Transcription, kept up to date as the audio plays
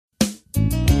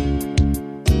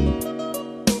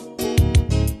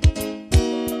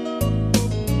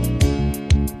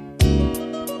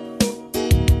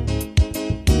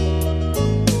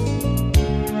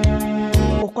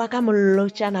ka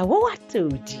mollotšana wo wa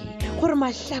todi gore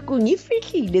mahlakong e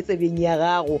fihlile tsebeng ya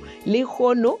gago le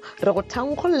kgono re go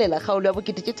thankgollela kgaolo ya bo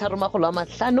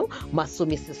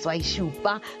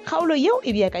 337 kgaolo yeo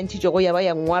e beakantšhitšwego ya ba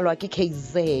ya ngwalwa ke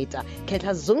KZ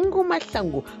khetha zungu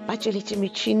mahlangu ba tšweletše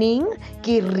metšhining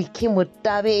ke Riki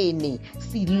Motabene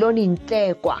Siloni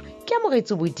Ntekwa ke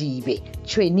amogetso bodibe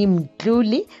tšhweni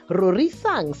mtluli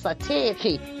rorisang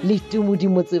sathege le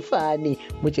tumodimo tsefane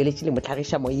motšweletši le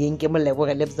motlhagiša moyeng ke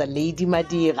moleboge lebza lady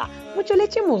madira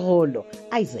motšweletši mogolo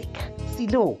Isaac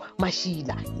Silo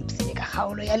Mashila ipsine ka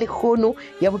kgaolo ya lekgono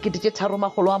ya bo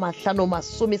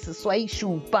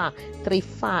 357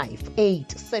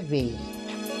 3587.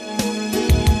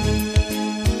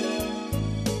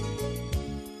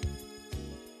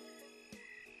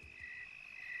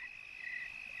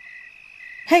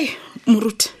 Hey,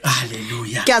 Moruti.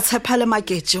 Hallelujah. Ke a tshepa le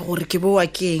maketse gore ke boa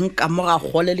ke eng ka mo ga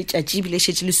gole le tšatši bile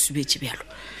šetse le subetse bjalo.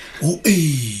 O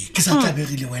ke sa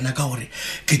tlabegile wena ka gore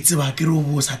ke tseba ke re o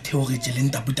bo sa theogetše le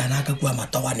ntaputana ka kua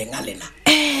matawaneng a lena.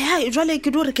 Hai jwale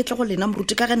ke dore ke tle go lena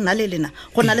Moruti ka ge nna le lena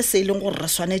go na le se ileng gore re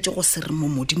swanetse go se re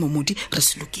momodi re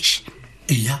se lokiše.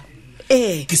 Eya.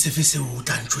 Ke sefe se o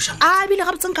tla ntšhoša? Bile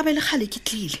ga botseng ka be le gale ke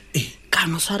tlile. Ka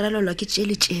no swarelelwa ke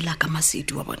tšela ka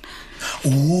masedi wa bona.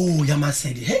 Ya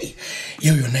masedi. Hey,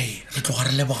 yeo yona re tloga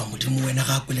re leboga modimo wena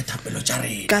ga kwele thapelo tša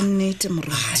rena. Ka nnete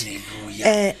Moruti.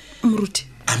 Hallelujah. Moruti.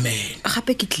 Amen.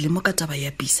 Gape ke tlile mo ka taba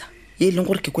ya Bisa ye leng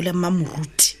gore ke kwele mma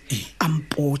Moruti a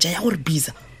mpotša ya gore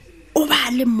Bisa o ba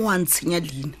le mo a ntshenya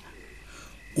leina.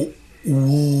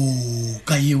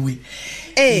 Ka yewe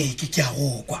ke a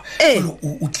go kwa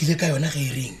o tlile ka yona ge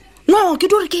e reng? No ke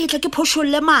dore ke tla ke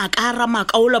phošolle maaka ra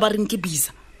maaka o la ba reng ke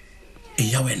Bisa.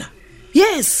 Ya wena?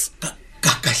 Yes.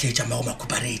 Ka hletša mago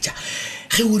makhuparetša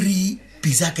ge o re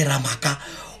Bisa ke ra maaka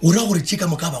o ra gore tšeka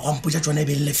moka ba wa mpotša tšona e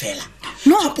be le fela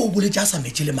gape o boletša a sa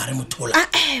metše le mare mothola.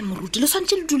 Moruti le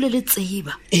swantše le dule le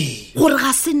tseba gore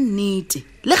ga se nnete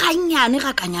le ga nnyane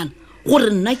ga kanyana gore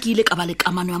nna ke ile ka ba le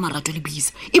kamano ya marato le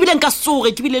Bisa ebile nka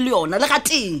soge ke bile le yona le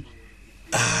gateng.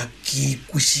 Ke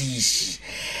kwešiše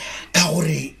ka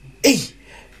gore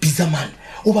Bisa man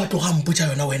o batlo ga mpotša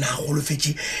yona wena a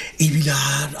golofetše ebile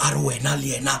a re wena le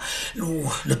yena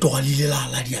le toga le ile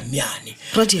la diammeane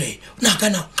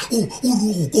nakana o re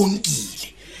go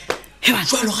konkile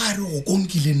jalo ga a re go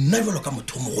konkile nna jalo ka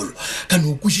motho mogolo ka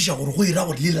no o kwešiša gore go ira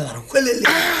gore le la re hwelele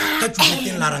ka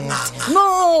tšholeteng la re nganga no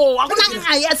a gona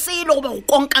nganga ya selo gobe go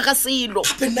konka ga selo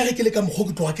gape nna ge ke le ka mokgwa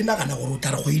ke tloga ke nagana gore o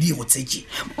tla re kgwedi e go tsetše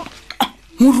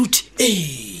Moruti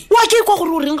wa ke kwa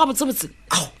gore o reng ga botsebotse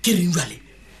ke reng jale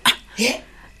ke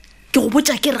go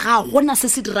botša ke re ga gona se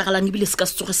se diragalang ebile se ka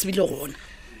se tsoge se bile gona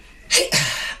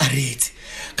a retse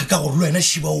ka gore le wena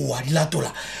šiba o a di latola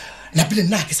napile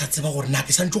nna ke sa tseba gore na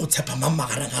ke santse go tshepa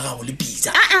magareng ga gago le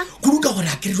Bisa kudu ka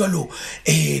gore a ke re jalo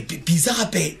Bisa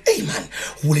gape man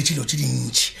go boletše dilo tše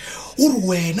dintšhi o re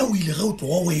wena o ile ge o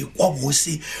tloga o e kwa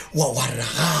bose wa rra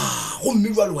gago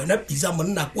mme jalo wena Bisa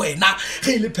monna ko wena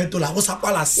ge e le phetola go sa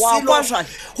kwala selo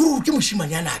gore ke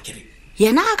mošimanyana a kere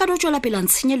yena a ka no tšwela pele a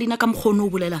ntshenya leina ka mokgono o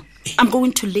bolelang I'm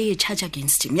going to lay a charge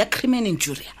against him ya crime and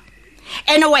injury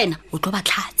ene wena o tlo ba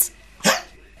tlhatse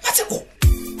matseko.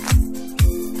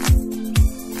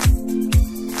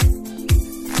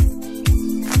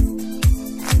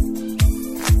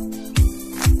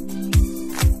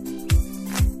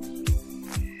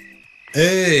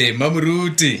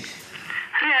 Mamuruti.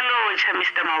 Hello,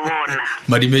 Mr. Mabona.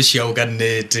 Madimeshia o ka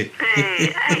nnete.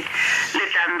 Le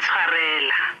tla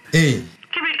ntshwarela.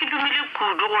 Ke be ke dumile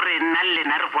kudu gore nna le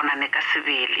nna re bonane ka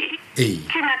sebele.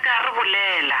 Ke nyaka re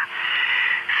bolela.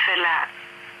 Fela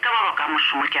ka ba ka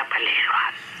mošomo ke a palelwa.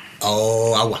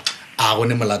 Awa. A go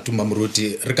ne molato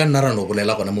Mamuruti re ka nna ra no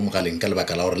bolela gona mo mogaleng ka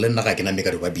lebaka la gore le nna ga ke na me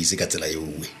ka re ba busy ka tsela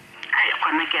yewe.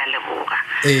 Gona ke a leboga.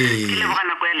 Ke leboga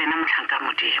nako ya lena motlhanka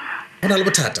modimo. Go na le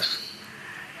bothata?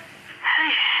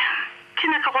 Ke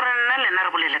nyaka gore nna lena re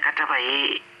bolele ka taba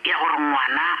ya gore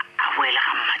ngwana a boele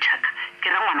ga mmatšhaka ke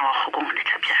ra ngwana wa Kgokong le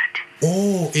tlapjadi.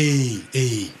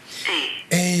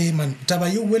 Man taba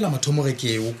ye o wela mathomo ge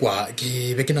ke o kwa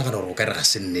ke be ke nagana gore o ka re ga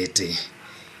se nnete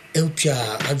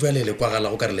eupša a jwale le kwagala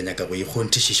go ka re lenyaka go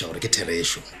ikgonthišiša gore ke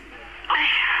theresho.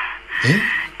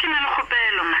 Ke na le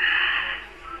kgopelo man.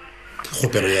 Ke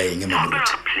kgopelo ya eng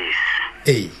Mamuruti? Please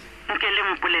nke le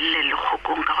mpolelele le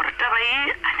Kgokong ka gore taba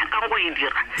ye a nyakang go e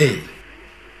dira e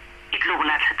tlo go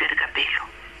latlha pere ka pelo.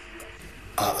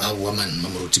 Awa man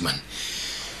Mamuruti man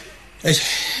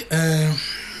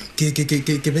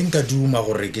ke ben ka duma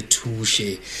gore ke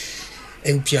thuše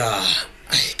eupša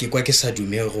ke kwa ke sa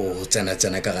dume go tsena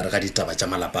ka gare ga ditaba tša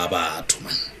malapa a batho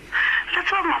man. Le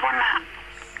tseba Mabona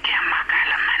ke a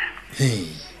makala man.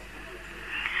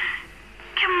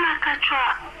 Ke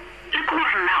botswa le ke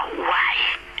gore na why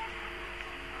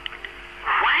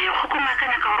Kgokong a ka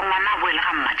nyaka gore ngwana a boele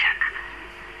ga mmatšhaka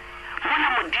mona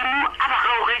modimo a ba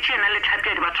gaogetse ena le tlhapi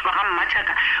ya batho ba ga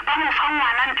mmatšhaka ba mo fa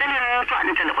ngwana ntle le ntswa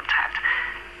ntle le bothata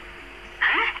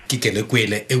ke kele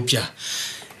kwele eupša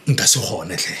nka se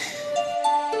gone tle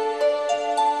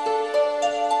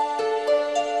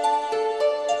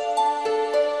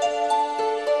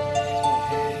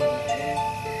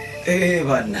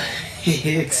banna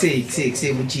se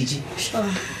botšitši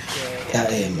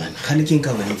man gane ke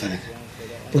nka wena mfanaka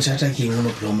bothata ke eng o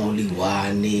noploma o le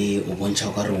one o bontšha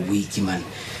o ka re o weak man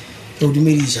ke o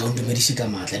dumediša o ntumediše ka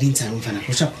maatla di ntshang mfanaka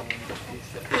o šapa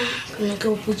ka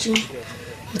o potse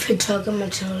mophetho wa ka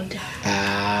matilda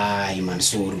ai man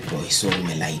sorry boy sorry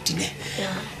melaitine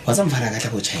wa tsa mfanaka tla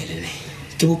go tšhaelene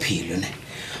ke bophelo ne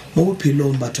mo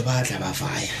bophelong batho ba tla ba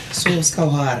faya so se ka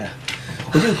hwara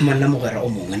o tla ikumanela mogwera o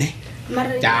mongwe ne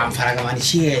ya mfanaka man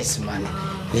cheers man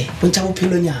bontšha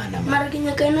bophelonyana mara ke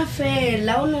nyaka ena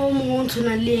fela o ne o mongwe o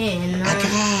tshwana le ena a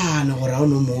tlagane gore a o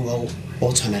ne o mongwe wa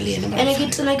o tshwana le ena ene ke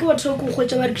tsena ke batho ko go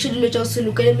tsa ba rekise dilo tsa se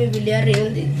lokele mebele ya rena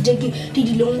di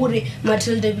dileng gore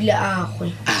Matilda bile a gwe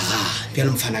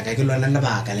bjalo mfanaka ke lwana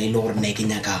lebaka le ile gore ne ke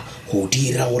nyaka go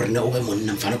dira gore ne o be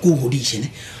monna mfana ko go diše ne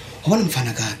go bona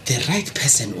mfanaka the right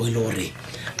person o ile gore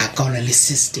a kaola le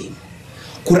system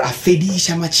gore a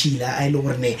fediša matšhila a ile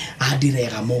gore ne a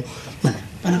direga mo mana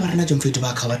bana ba rena jomfeto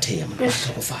ba kgabathea mo ba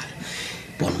tlhokofala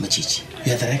bona motšhitši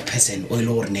you are the right person o ile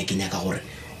gore ne ke nyaka gore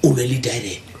o lwe le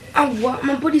direct awa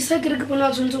mapodisa ke re ke bona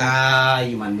tshwanetse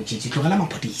ai man motšhitši tlogela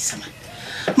maphodisa man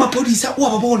maphodisa o a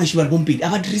ba bona šiba le bompedi a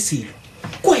ba dire selo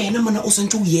ko wena mona o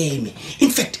swantse o eme in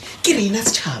fact ke rena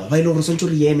setšhaba ba ile gore swantse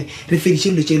re eme re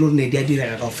fediše dilo tše e le gore ne di a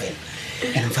direga kao fela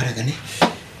ande mfanakane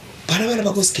bana bale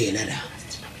ba ko sekela da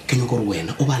ke nyako gore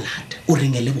wena o ba lata o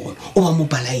renge le bona o ba mo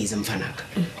balaise mfanaka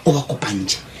o ba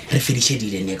kopantše re fediše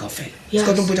dile ne kao fela se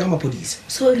ka tlompotša ka maphodisa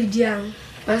sorry diang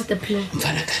what's the plan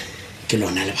mfanaka ke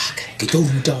lona lebaka ke tlo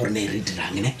ruta gore ne re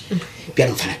dirang ne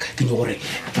bjalo mfanaka ke nyo gore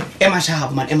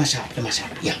emashapo man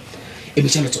emashapo ya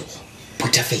emisha letsogo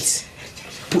put a face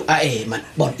man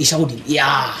bon isha godimo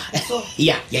ya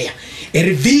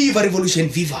viva revolution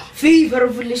viva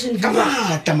ka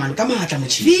matla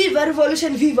motšhini viva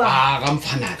revolution viva ga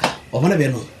mfanaka wa bona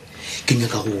bjano ke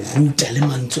nyaka go ruta le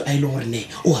mantswe a ile gore ne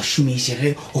o a šomiše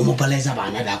ge o mobalaiza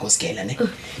bana ba ko sekela ne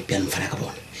bjalo mfanaka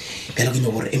bona bjalo ke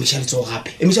nyaka gore emisha letsogo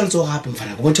gape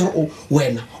mfanaka bontšha gore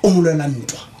wena o molela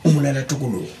ntwa o molela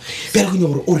tokologo bjalo ke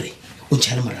nyaka gore o re o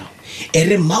ntšhale morago e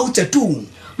re Mao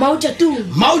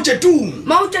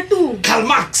Zedong Karl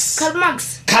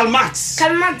Marx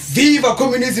viva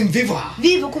communism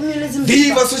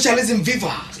viva socialism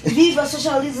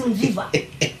viva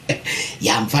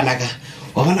ya mfanaka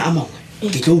wa bona a mangwe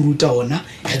ke tlo ruta ona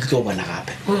ge ke tlo bona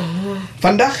gape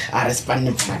vandag a re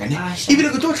spanne mfanaka ne ebile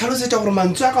ke tlo tlhalosetša gore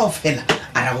mantswe a kao fela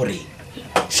a ra gore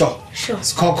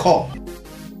Kgokong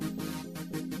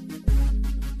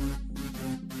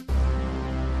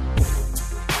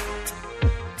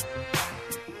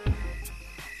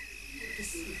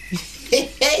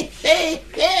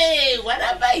what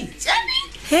am I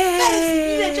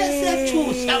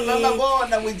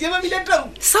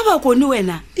sa ba kone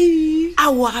wena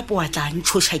a wa gape wa tla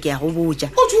ntshoša ke ya go botja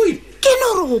ke no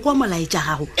re go kwa molaetša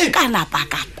gago ka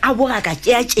napaka a boga ka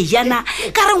tšeatšejana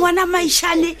ka re ngwana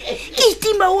maišane ke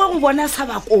itima wa go bona sa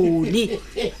ba kone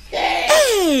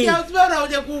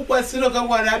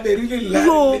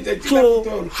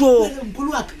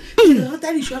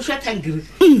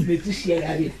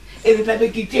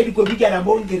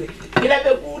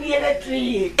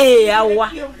awa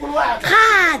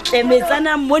gatle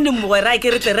metsana mmone mogwera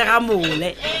ke re tle re ga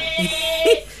mole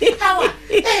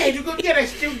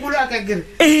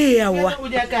awa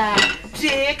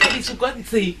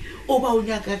o ba o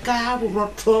nyaka ka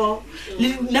borotho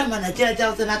le namana tšela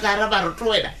tša go tsena ka gara barotho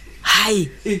wena hai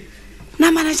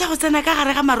namana tša go tsena ka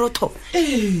gare ga marotho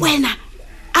wena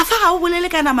a fa ga o bolele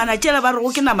ka namana tšela ba re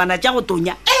go ke namana tša go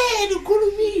tonya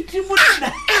dikolomiti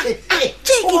monna tše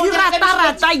ke di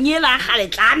rata-ratang ela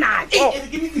galetlanatso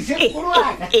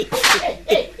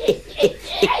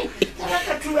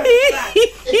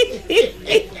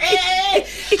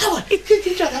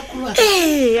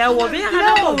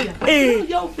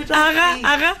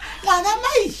ngwana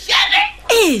maišane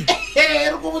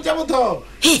re ko botsa motho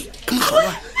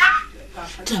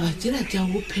taba tsela tša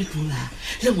go phetola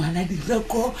le ngwana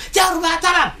direko tša gore ba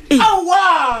talang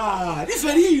awa di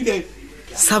fedile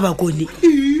sa bakone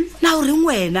na o reng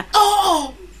wena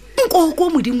nkoko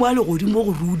modimo wa legodimo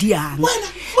go rudiang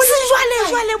se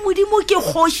jwale modimo ke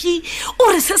kgoši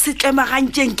o re se se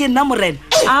tlemagantšeng ke nna morena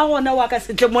a gona wa ka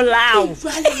setle molao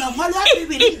jale mangwalo a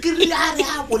bebele ke rile a re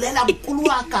a bolela mokolo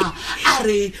wa ka a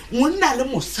re monna le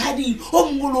mosadi o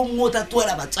mongwe le mongwe o tla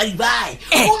tuela batswadi bae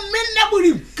gomme nna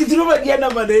modimo ke dilo badiana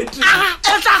manete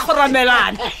o tla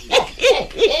goramelana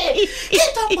ke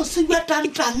tla mosadi wa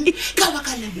tantang ka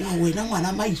baka leboa wena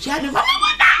ngwana maišane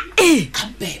mamabona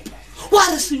kampepo wa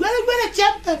re sebjalebjale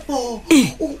tšampepo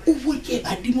o botse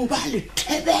badimo ba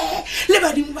lethebe le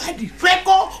badimo ba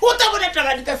difeko o ta bona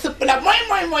taba di ka sepela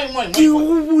moi ke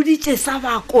go boditse sa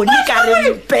bakone ka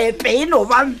re mpepe e no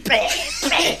ba mpepe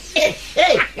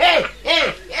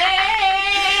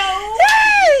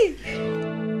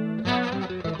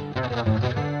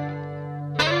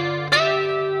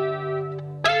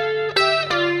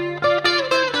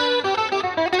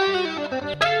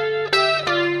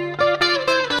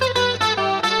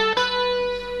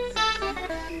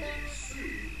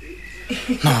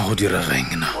na go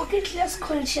dirageng na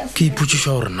ke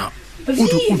ipotšiša gore na o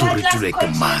di retule ke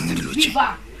mang dilo tše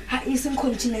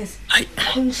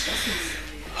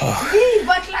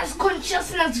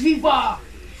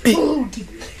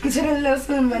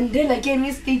Mandela came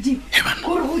in stage.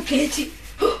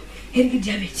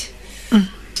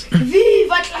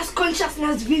 Viva class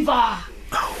consciousness, viva!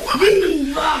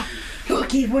 Viva!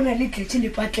 Okay, bona le tletse le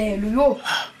patlelo yo.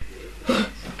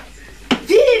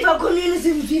 Viva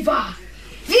communism, viva!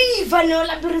 Viva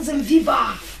neoliberalism,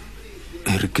 viva!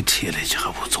 re ke theeletše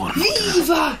gabotse gore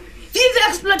Viva! Viva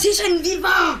exploitation,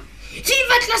 viva!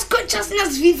 Viva class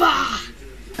consciousness, viva!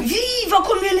 Viva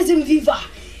communism, viva!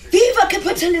 Viva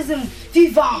capitalism,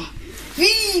 viva!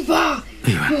 Viva!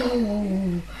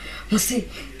 Mose,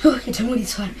 ke tamo di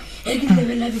tshwana. E ke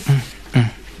lebela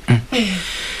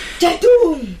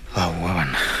Tatum!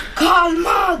 bana Karl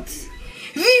Marx!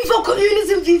 Viva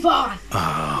communism, viva!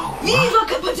 Viva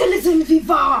capitalism,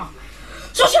 viva!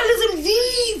 Socialism,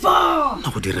 viva! na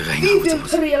go dirageng Viva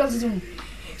imperialism!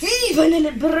 Viva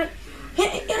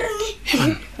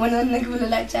neoliberalism! Wana nna ke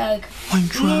bolela jaaka.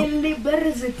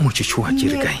 Neoliberalism. motšetši wa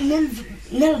tšere kae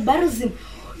Neoliberalism.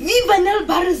 Viva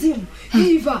neoliberalism!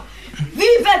 Viva!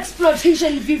 Viva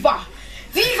exploitation, viva!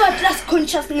 Viva class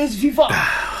consciousness, viva!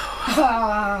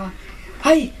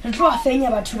 Hai, re tlo a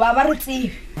fenya batho ba ba re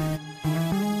tsebe.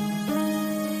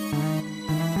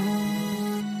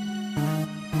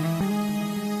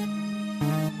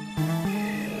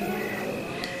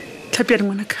 tlhapiadi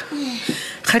ngwanaka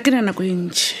ga ke na nako e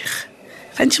ntšhi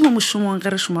gantši mo mošomong ge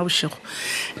re šoma bošego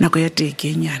nako ya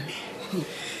teke e nyane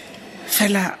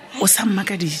fela o sa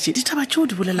mmakaditše ditaba tšeo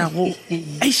di bolelago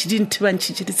aiše di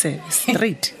nthibantšhitše ditsebe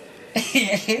straight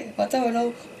wa tsa bona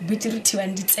o bete re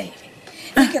thibang ditsebe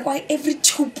ke kwa every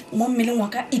tube mo mmeleng wa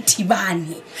ka e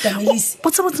thibane damelisi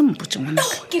botsebotse mpotse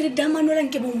ngwanaka ke re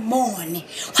damanolang ke bommone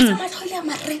wa tsa matlhole a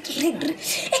marekeregre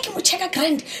e ke mo checka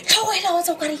grand tlhogoela wa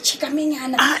tsa o ka re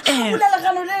checamenyana o la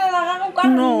legano le la gago ka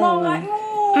noga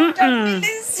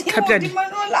damelisi tlhapiadi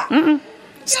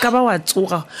se ka ba wa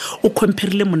tsoga o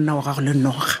compare-rile monna wa gago le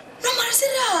noga no mara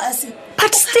serious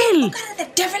but still the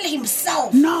devil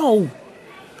himself no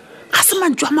ga se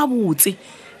mantšwa mabotse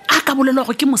a ka bolelwa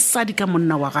go ke mosadi ka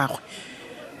monna wa gagwe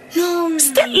no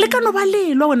still le ka no ba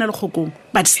lelwa wena le Kgokong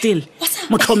but still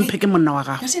motlhomphe ke monna wa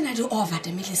gagwe not do over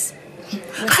damelisi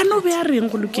ga no be a reng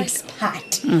go lokile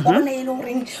part o bona ile o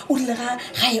reng o ile ga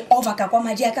e over ka kwa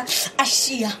madi aka a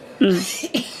shia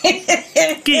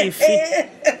ke fe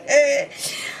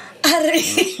are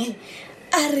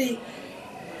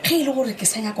ge ile gore ke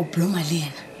sanya go bloma le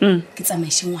yena ke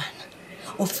tsamaiše ngwana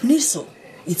of niso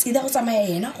it's either go tsamaya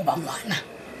yena go ba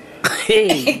ngwana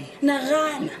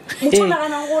nagana motho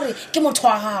nagana gore ke motho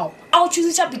wa gago a o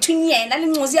choositša between yena le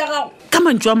ngozi ya gago ka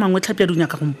mantšo a mangwe tlhapiadi o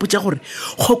nyaka go mpotsa gore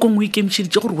Kgokong o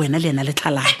ikemišeditše gore wena le yena le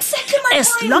tlhalane as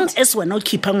long as wena o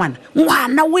keepa ngwana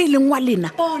o e leng wa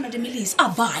lena bona demelis a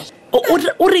vai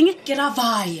o reng ke ra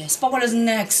vai spokoles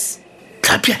next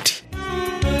tlhapiadi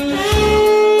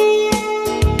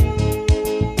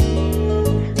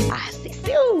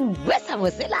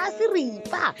mosela a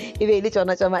seripa e be ile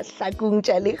tsona tša mahlakong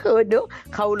tša lekgono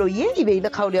kgaolo ye e be ile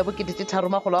kgaolo ya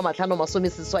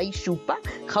bo357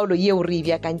 kgaolo yeo re e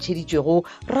beakantšheditšwego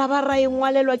ra ba ra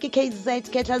engwalelwa ke KZ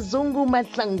Ketla Zungu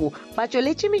Mahlangu ba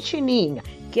tšweletše metšhineng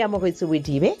ke amogetse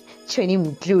bodibe tšhweni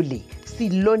mtlole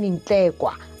Siloni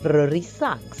Ntlekwa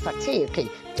rorisang satheke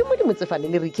ke modimo tsefane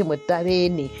le riki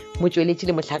motabene motsweletši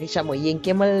le mohlagiša moyeng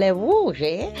ke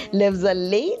moleboge lebza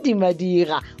lady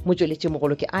madira motsweletši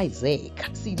mogolo ke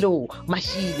Isaac Silo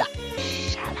Mashila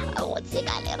shala go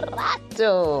tseka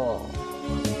lerato